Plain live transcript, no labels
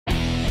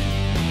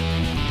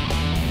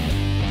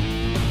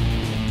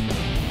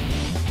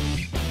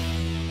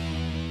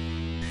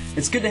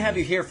It's good to have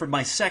you here for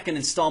my second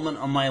installment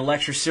on my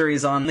lecture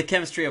series on the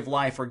chemistry of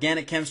life,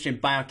 organic chemistry and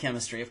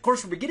biochemistry. Of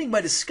course, we're beginning by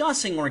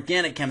discussing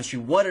organic chemistry,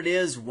 what it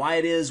is, why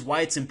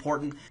it's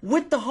important,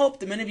 with the hope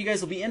that many of you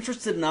guys will be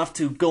interested enough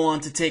to go on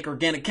to take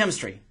organic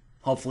chemistry.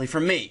 Hopefully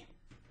from me,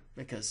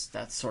 because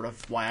that's sort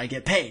of why I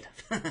get paid.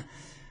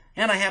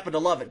 And I happen to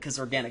love it because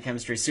organic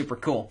chemistry is super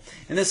cool.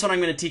 In this one,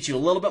 I'm going to teach you a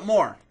little bit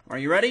more. Are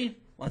you ready?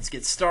 Let's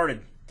get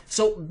started.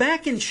 So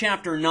back in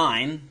Chapter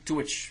 9, to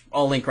which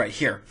I'll link right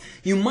here,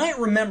 you might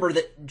remember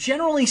that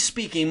generally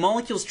speaking,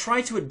 molecules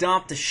try to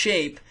adopt a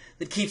shape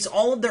that keeps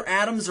all of their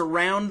atoms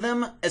around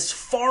them as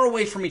far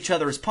away from each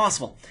other as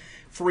possible.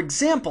 For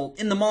example,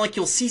 in the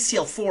molecule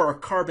CCl4, or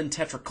carbon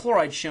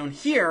tetrachloride, shown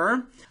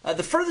here,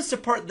 the furthest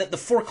apart that the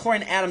 4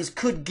 chlorine atoms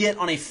could get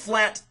on a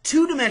flat,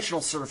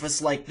 two-dimensional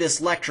surface like this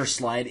lecture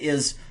slide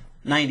is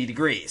 90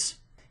 degrees.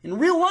 In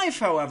real life,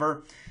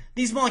 however,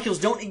 these molecules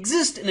don't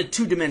exist in a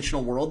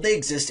two-dimensional world, they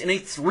exist in a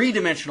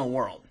three-dimensional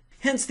world.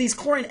 Hence, these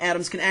chlorine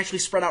atoms can actually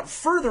spread out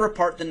further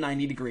apart than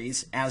 90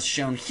 degrees, as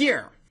shown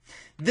here.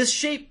 This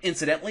shape,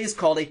 incidentally, is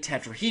called a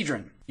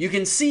tetrahedron. You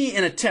can see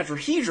in a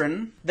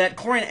tetrahedron that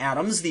chlorine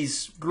atoms,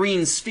 these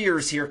green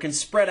spheres here, can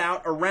spread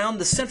out around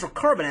the central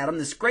carbon atom,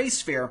 this gray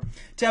sphere,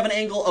 to have an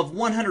angle of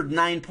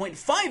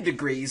 109.5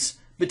 degrees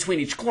between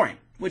each chlorine,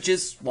 which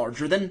is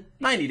larger than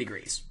 90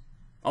 degrees.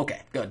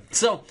 Okay, good.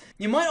 So,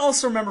 you might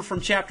also remember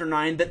from Chapter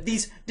 9 that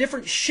these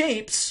different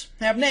shapes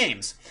have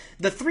names.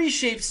 The 3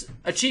 shapes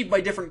achieved by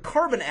different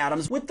carbon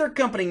atoms with their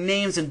accompanying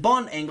names and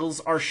bond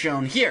angles are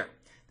shown here.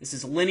 This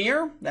is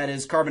linear, that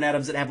is carbon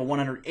atoms that have a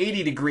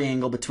 180 degree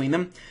angle between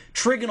them.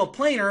 Trigonal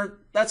planar,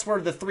 that's where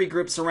the 3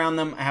 groups around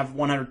them have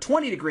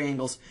 120 degree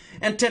angles.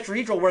 And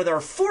tetrahedral, where there are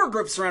 4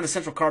 groups around a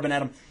central carbon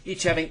atom,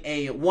 each having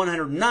a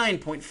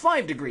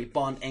 109.5 degree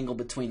bond angle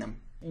between them.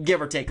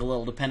 Give or take a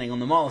little depending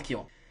on the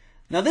molecule.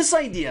 Now this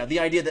idea, the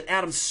idea that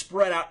atoms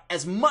spread out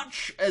as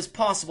much as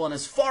possible and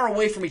as far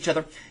away from each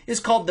other, is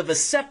called the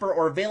VSEPR,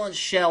 or valence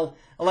shell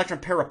electron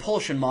pair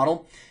repulsion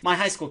model. My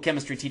high school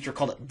chemistry teacher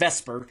called it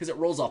VSPR because it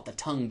rolls off the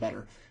tongue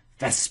better.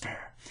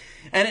 VSPR.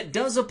 And it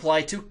does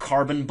apply to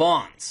carbon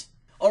bonds.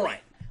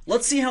 Alright,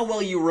 let's see how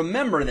well you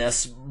remember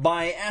this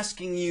by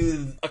asking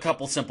you a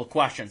couple simple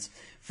questions.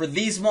 For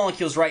these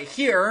molecules right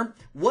here,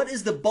 what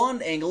is the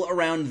bond angle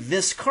around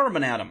this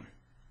carbon atom?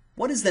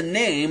 What is the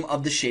name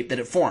of the shape that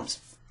it forms?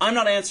 I'm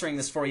not answering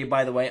this for you,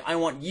 by the way. I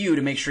want you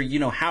to make sure you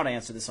know how to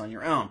answer this on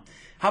your own.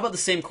 How about the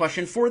same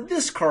question for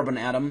this carbon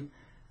atom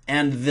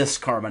and this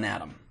carbon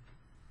atom?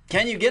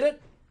 Can you get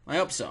it? I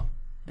hope so.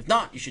 If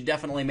not, you should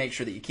definitely make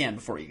sure that you can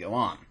before you go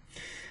on.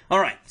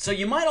 Alright, so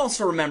you might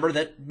also remember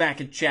that back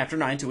in Chapter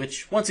 9, to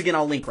which, once again,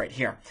 I'll link right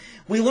here,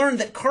 we learned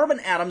that carbon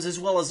atoms, as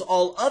well as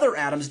all other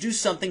atoms, do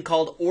something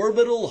called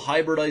orbital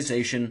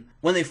hybridization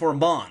when they form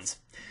bonds.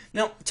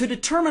 Now, to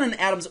determine an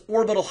atom's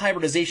orbital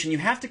hybridization, you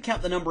have to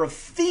count the number of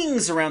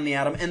things around the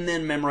atom and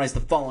then memorize the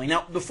following.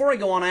 Now, before I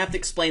go on, I have to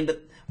explain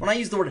that when I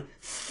use the word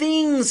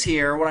things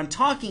here, what I'm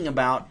talking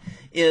about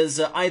is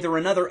either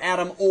another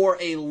atom or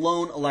a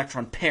lone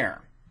electron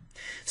pair.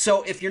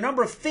 So, if your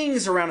number of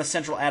things around a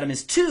central atom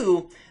is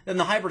 2, then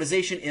the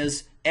hybridization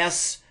is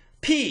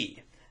sp.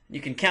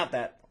 You can count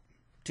that.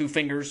 2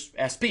 fingers,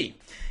 sp.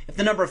 If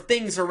the number of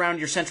things around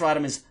your central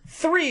atom is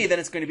 3, then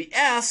it's going to be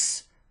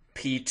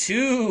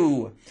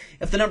P2.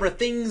 If the number of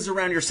things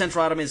around your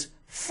central atom is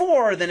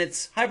 4, then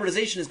its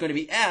hybridization is going to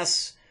be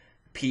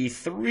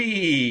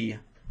P3.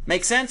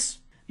 Make sense?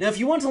 Now, if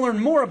you want to learn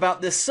more about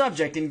this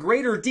subject in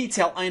greater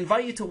detail, I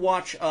invite you to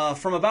watch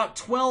from about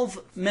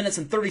 12 minutes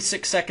and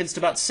 36 seconds to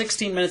about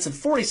 16 minutes and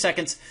 40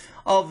 seconds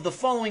of the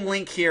following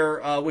link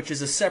here, which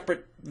is a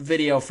separate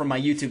video from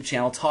my YouTube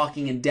channel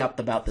talking in depth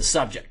about the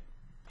subject.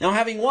 Now,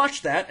 having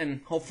watched that,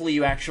 and hopefully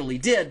you actually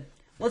did,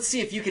 let's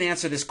see if you can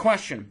answer this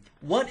question.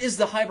 What is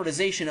the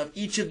hybridization of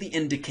each of the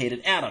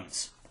indicated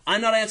atoms?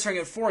 I'm not answering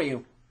it for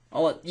you.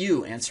 I'll let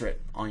you answer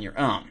it on your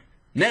own.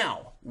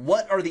 Now,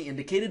 what are the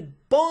indicated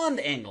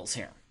bond angles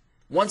here?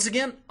 Once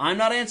again, I'm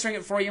not answering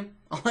it for you.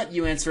 I'll let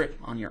you answer it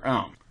on your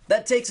own.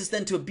 That takes us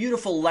then to a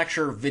beautiful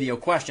lecture video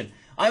question.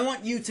 I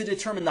want you to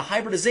determine the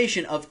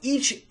hybridization of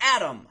each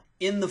atom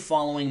in the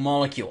following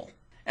molecule.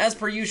 As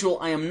per usual,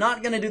 I am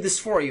not going to do this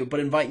for you, but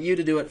invite you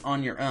to do it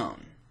on your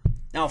own.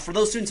 Now, for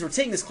those students who are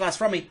taking this class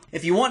from me,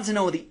 if you want to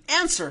know the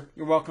answer,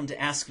 you're welcome to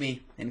ask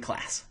me in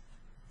class.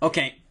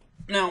 Okay,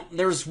 now,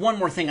 there's one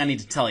more thing I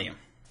need to tell you.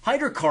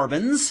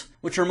 Hydrocarbons,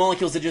 which are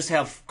molecules that just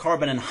have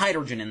carbon and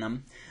hydrogen in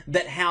them,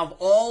 that have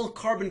all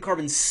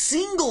carbon-carbon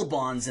single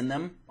bonds in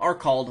them, are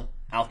called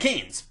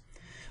alkanes.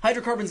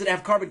 Hydrocarbons that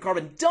have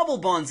carbon-carbon double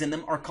bonds in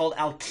them are called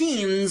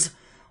alkenes,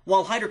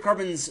 while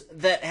hydrocarbons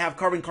that have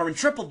carbon-carbon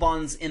triple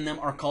bonds in them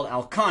are called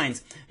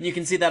alkynes. And you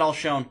can see that all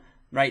shown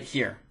right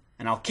here.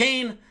 An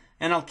alkane,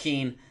 an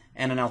alkene,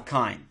 and an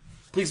alkyne.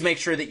 Please make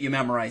sure that you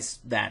memorize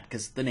that,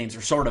 because the names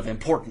are sort of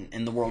important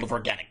in the world of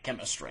organic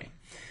chemistry.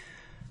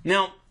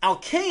 Now,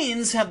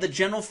 alkanes have the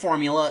general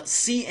formula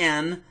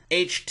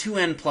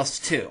CnH2n plus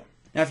 2.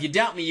 Now, if you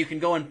doubt me, you can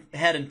go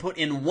ahead and put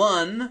in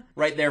 1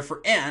 right there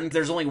for N.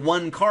 There's only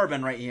 1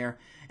 carbon right here.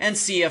 And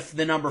see if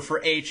the number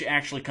for H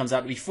actually comes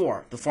out to be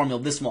 4, the formula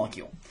of this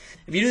molecule.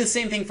 If you do the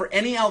same thing for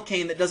any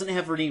alkane that doesn't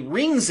have any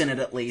rings in it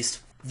at least,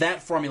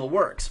 that formula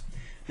works.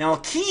 Now,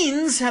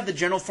 alkenes have the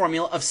general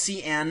formula of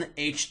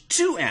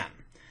CnH2n.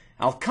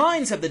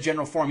 Alkynes have the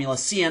general formula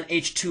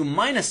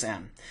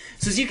CnH2-N.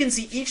 So as you can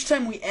see, each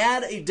time we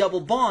add a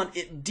double bond,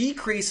 it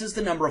decreases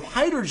the number of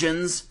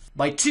hydrogens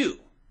by 2.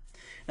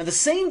 Now, the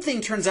same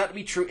thing turns out to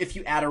be true if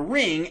you add a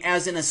ring,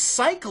 as in a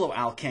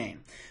cycloalkane.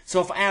 So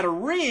if I add a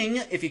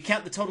ring, if you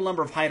count the total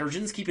number of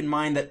hydrogens, keep in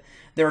mind that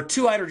there are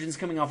 2 hydrogens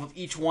coming off of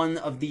each one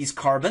of these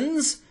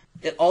carbons.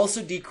 It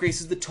also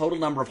decreases the total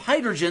number of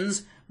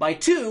hydrogens by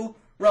 2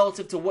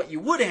 relative to what you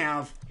would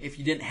have if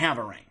you didn't have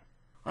a ring.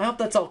 I hope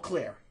that's all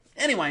clear.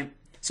 Anyway,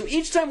 so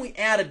each time we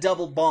add a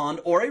double bond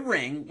or a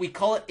ring, we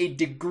call it a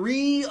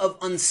degree of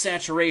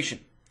unsaturation.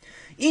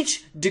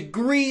 Each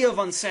degree of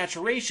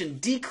unsaturation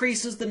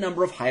decreases the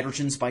number of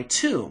hydrogens by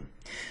 2.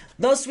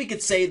 Thus, we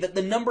could say that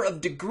the number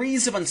of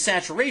degrees of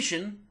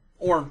unsaturation,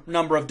 or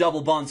number of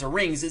double bonds or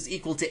rings, is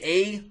equal to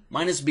A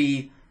minus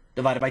B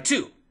divided by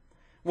 2,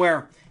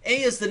 where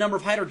A is the number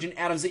of hydrogen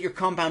atoms that your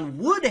compound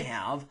would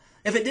have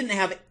if it didn't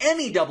have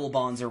any double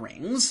bonds or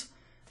rings,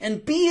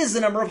 and B is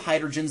the number of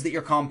hydrogens that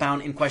your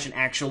compound in question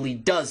actually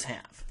does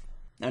have.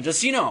 Now,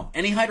 just so you know,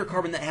 any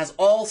hydrocarbon that has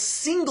all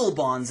single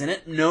bonds in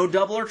it, no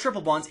double or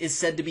triple bonds, is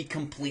said to be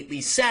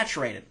completely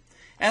saturated,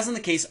 as in the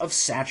case of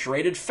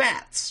saturated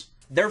fats.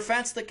 They're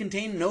fats that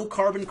contain no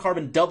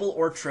carbon-carbon double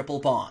or triple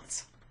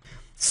bonds.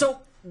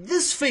 So,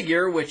 this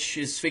figure, which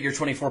is figure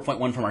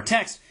 24.1 from our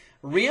text,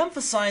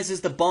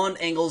 reemphasizes the bond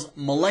angles,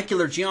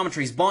 molecular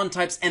geometries, bond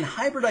types, and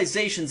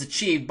hybridizations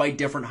achieved by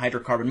different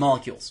hydrocarbon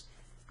molecules.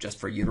 Just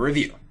for you to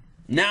review.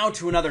 Now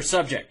to another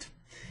subject.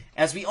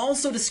 As we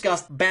also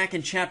discussed back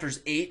in chapters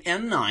 8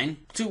 and 9,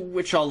 to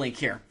which I'll link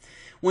here,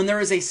 when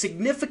there is a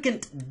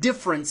significant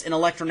difference in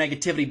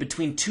electronegativity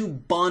between 2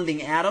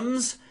 bonding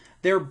atoms,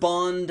 their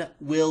bond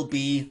will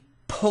be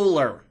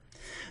polar.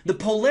 The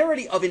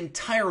polarity of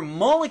entire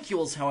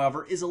molecules,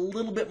 however, is a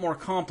little bit more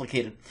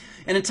complicated.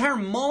 An entire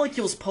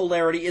molecule's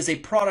polarity is a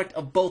product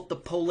of both the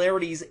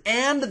polarities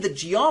and the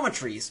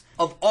geometries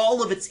of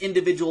all of its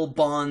individual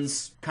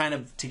bonds kind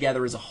of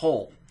together as a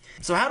whole.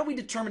 So how do we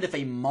determine if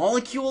a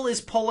molecule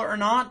is polar or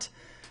not?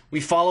 We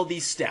follow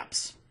these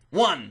steps.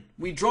 1.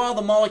 We draw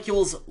the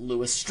molecule's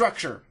Lewis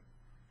structure.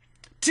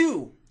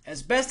 2.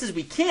 As best as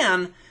we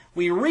can,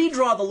 we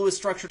redraw the Lewis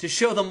structure to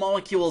show the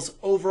molecule's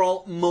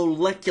overall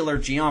molecular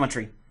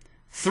geometry.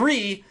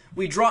 3.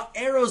 We draw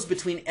arrows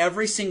between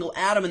every single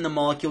atom in the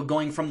molecule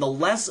going from the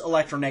less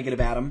electronegative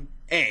atom,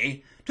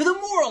 A, to the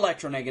more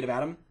electronegative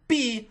atom,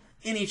 B,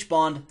 in each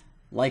bond,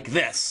 like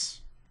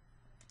this.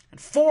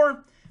 And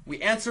 4. We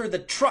answer the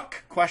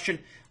truck question,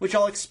 which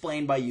I'll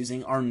explain by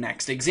using our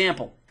next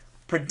example.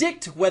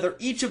 Predict whether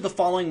each of the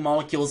following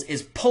molecules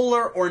is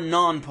polar or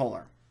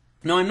nonpolar.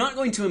 Now, I'm not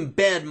going to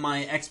embed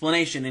my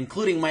explanation,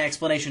 including my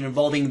explanation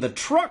involving the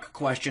truck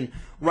question,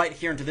 right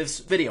here into this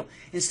video.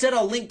 Instead,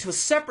 I'll link to a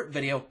separate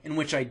video in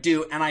which I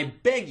do, and I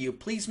beg you,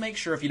 please make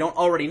sure, if you don't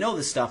already know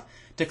this stuff,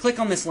 to click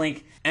on this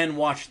link and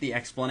watch the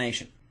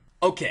explanation.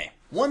 Okay,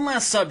 one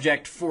last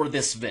subject for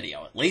this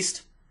video, at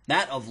least,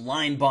 that of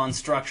line bond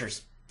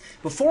structures.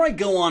 Before I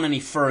go on any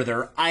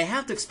further, I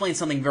have to explain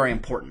something very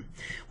important.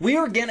 We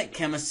organic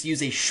chemists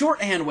use a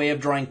shorthand way of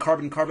drawing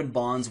carbon-carbon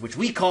bonds, which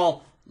we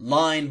call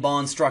line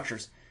bond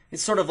structures.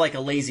 It's sort of like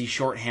a lazy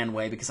shorthand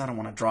way because I don't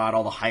want to draw out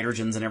all the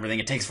hydrogens and everything.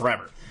 It takes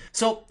forever.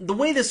 So the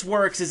way this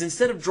works is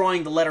instead of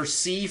drawing the letter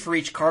C for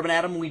each carbon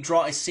atom, we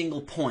draw a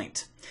single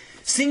point.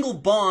 Single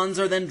bonds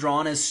are then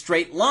drawn as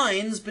straight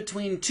lines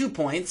between 2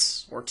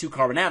 points, or 2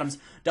 carbon atoms.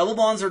 Double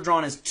bonds are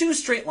drawn as 2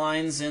 straight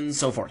lines, and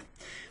so forth.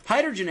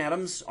 Hydrogen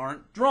atoms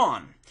aren't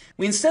drawn.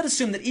 We instead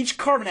assume that each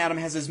carbon atom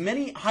has as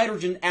many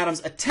hydrogen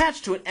atoms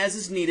attached to it as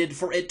is needed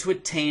for it to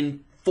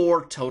attain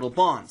 4 total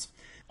bonds.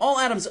 All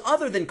atoms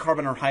other than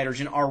carbon or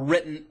hydrogen are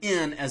written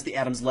in as the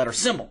atom's letter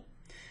symbol.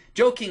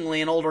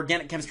 Jokingly, an old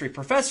organic chemistry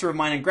professor of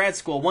mine in grad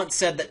school once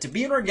said that to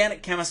be an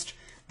organic chemist,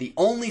 the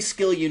only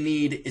skill you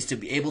need is to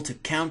be able to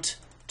count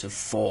to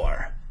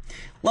 4.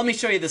 Let me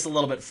show you this a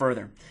little bit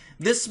further.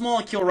 This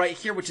molecule right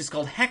here, which is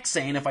called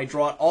hexane, if I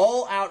draw it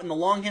all out in the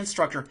longhand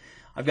structure,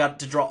 I've got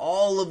to draw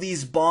all of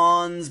these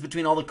bonds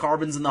between all the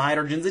carbons and the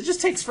hydrogens. It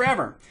just takes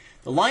forever.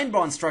 The line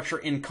bond structure,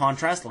 in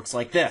contrast, looks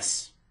like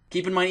this.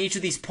 Keep in mind each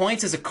of these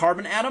points is a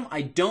carbon atom.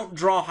 I don't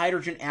draw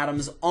hydrogen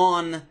atoms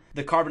on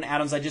the carbon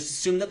atoms. I just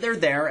assume that they're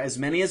there, as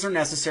many as are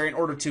necessary in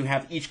order to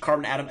have each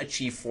carbon atom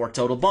achieve 4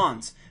 total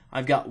bonds.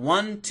 I've got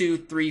 1, 2,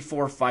 3,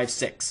 4, 5,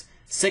 6.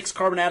 6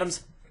 carbon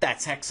atoms,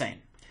 that's hexane.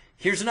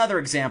 Here's another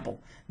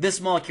example.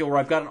 This molecule where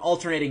I've got an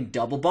alternating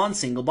double bond,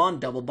 single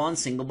bond, double bond,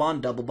 single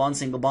bond, double bond,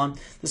 single bond.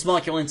 This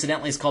molecule,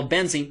 incidentally, is called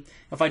benzene.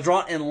 If I draw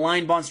it in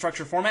line bond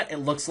structure format, it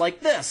looks like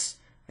this.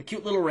 A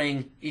cute little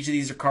ring. Each of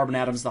these are carbon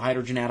atoms. The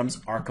hydrogen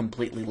atoms are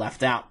completely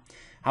left out.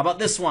 How about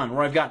this one,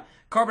 where I've got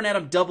carbon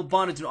atom double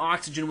bonded to an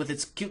oxygen with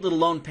its cute little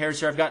lone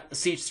pairs here. I've got a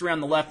CH3 on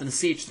the left and a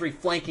CH3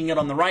 flanking it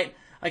on the right.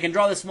 I can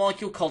draw this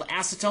molecule called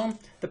acetone,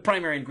 the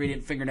primary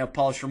ingredient fingernail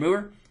polish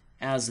remover,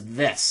 as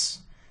this.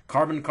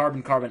 Carbon,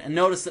 carbon, carbon. And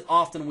notice that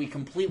often we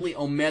completely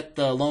omit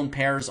the lone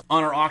pairs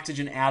on our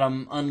oxygen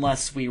atom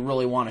unless we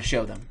really want to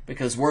show them,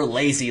 because we're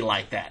lazy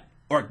like that.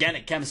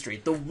 Organic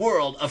chemistry, the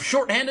world of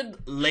shorthanded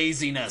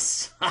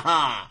laziness.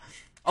 Haha.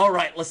 All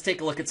right, let's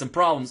take a look at some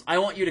problems. I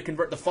want you to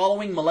convert the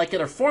following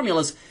molecular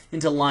formulas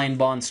into line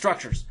bond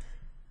structures.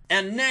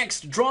 And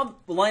next, draw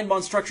the line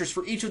bond structures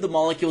for each of the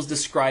molecules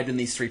described in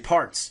these three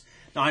parts.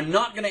 Now, I'm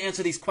not going to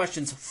answer these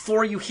questions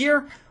for you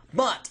here,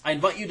 but I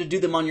invite you to do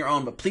them on your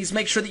own. But please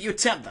make sure that you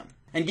attempt them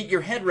and get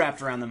your head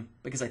wrapped around them,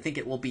 because I think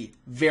it will be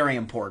very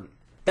important.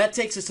 That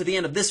takes us to the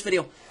end of this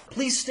video.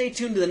 Please stay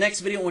tuned to the next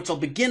video, in which I'll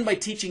begin by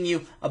teaching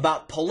you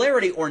about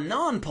polarity or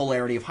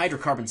non-polarity of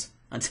hydrocarbons.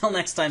 Until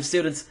next time,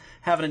 students,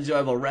 have an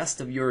enjoyable rest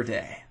of your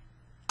day.